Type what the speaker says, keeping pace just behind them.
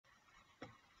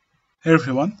Hey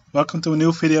everyone, welcome to a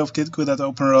new video of Git Gud at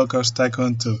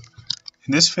OpenRCT2.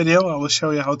 In this video I will show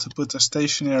you how to put a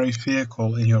stationary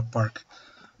vehicle in your park.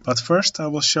 But first I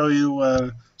will show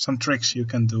you some tricks you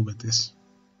can do with this.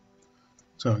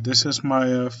 So this is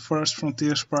my Forest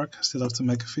Frontiers park. I still have to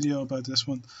make a video about this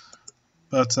one.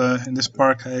 But in this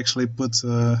park I actually put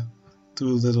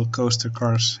two little coaster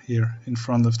cars here in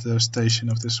front of the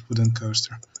station of this wooden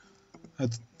coaster. I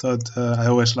thought I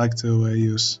always like to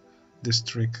use this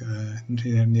trick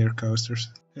near coasters.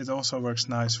 It also works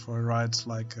nice for rides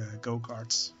like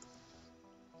go-karts.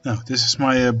 Now this is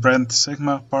my Brand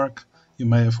Sigma park. You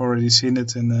may have already seen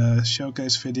it in a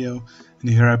showcase video.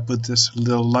 And here I put this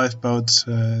little lifeboat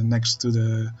next to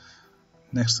the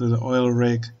oil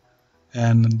rig,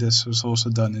 and this was also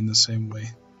done in the same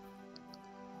way.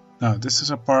 Now this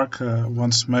is a park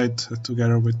once made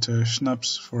together with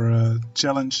Schnaps for a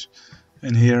challenge,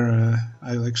 and here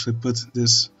I actually put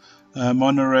this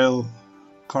monorail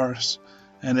cars,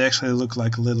 and they actually look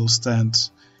like little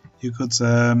stands. You could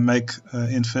make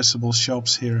invisible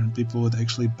shops here, and people would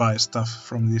actually buy stuff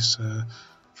from these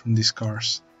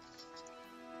cars.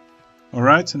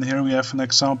 Alright, and here we have an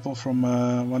example from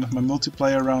one of my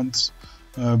multiplayer rounds.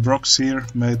 Brox here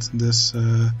made this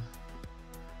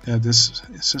this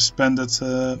suspended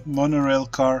monorail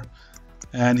car,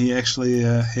 and he actually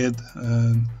hid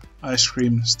an ice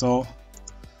cream stall.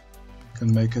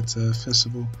 Can make it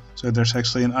visible. So there's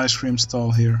actually an ice cream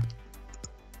stall here,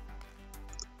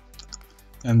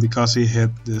 and because he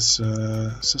hit this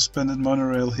suspended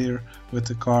monorail here with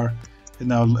the car, it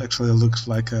now actually looks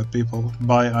like people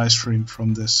buy ice cream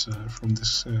from this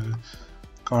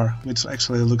car, which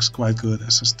actually looks quite good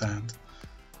as a stand.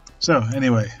 So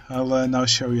anyway, I'll now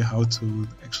show you how to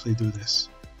actually do this.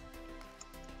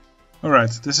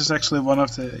 Alright, this is actually one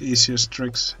of the easiest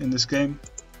tricks in this game.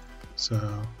 So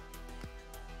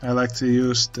I like to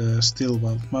use the steel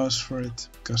weld mouse for it,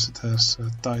 because it has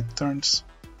tight turns.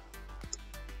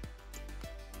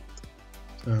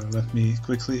 So let me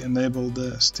quickly enable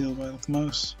the steel weld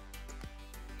mouse,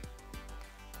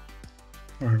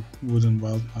 or wooden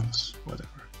weld mouse,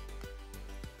 whatever.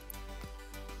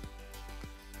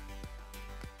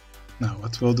 Now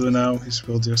what we'll do now is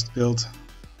we'll just build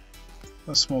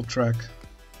a small track.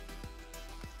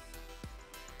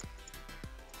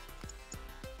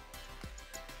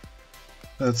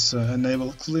 Let's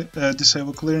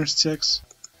disable clearance checks,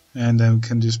 and then we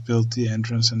can just build the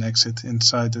entrance and exit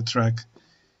inside the track.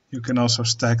 You can also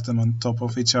stack them on top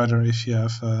of each other if you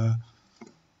have a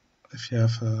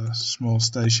small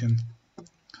station.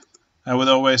 I would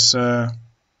always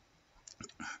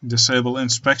disable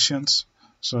inspections,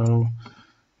 so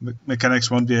mechanics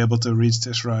won't be able to reach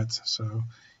this ride. So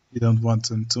you don't want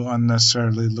them to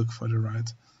unnecessarily look for the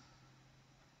ride.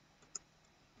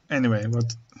 Anyway,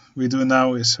 what we do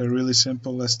now is really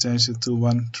simple. Let's change it to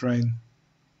one train.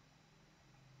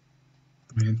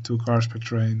 I mean, 2 cars per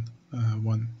train,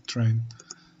 1 train.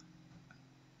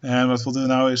 And what we'll do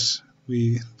now is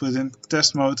we put in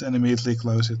test mode and immediately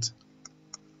close it.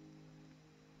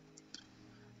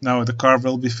 Now the car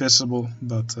will be visible,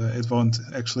 but it won't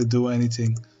actually do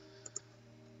anything.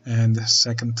 And the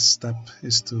second step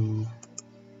is to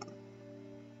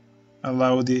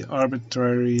allow the allow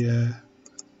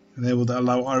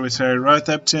arbitrary ride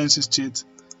type changes cheat,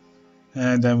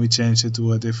 and then we change it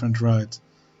to a different ride.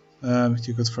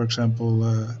 You could, for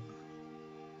example,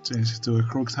 change it to a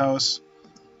crooked house,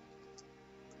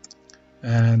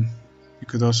 and you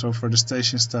could also, for the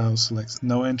station style, select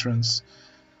no entrance,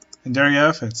 and there you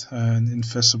have it, an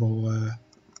invisible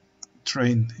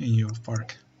train in your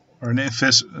park, or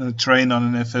a train on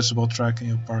an invisible track in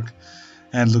your park,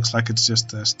 and it looks like it's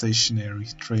just a stationary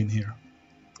train here.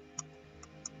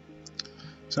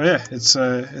 So yeah, it's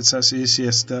as easy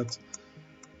as that.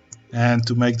 And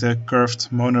to make the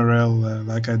curved monorail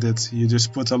like I did, you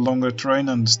just put a longer train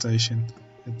on the station.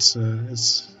 It's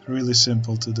really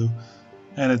simple to do,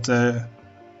 and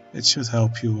it should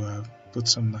help you put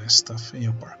some nice stuff in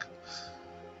your park.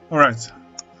 Alright,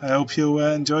 I hope you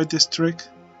enjoyed this trick,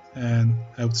 and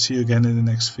I hope to see you again in the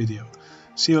next video.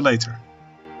 See you later.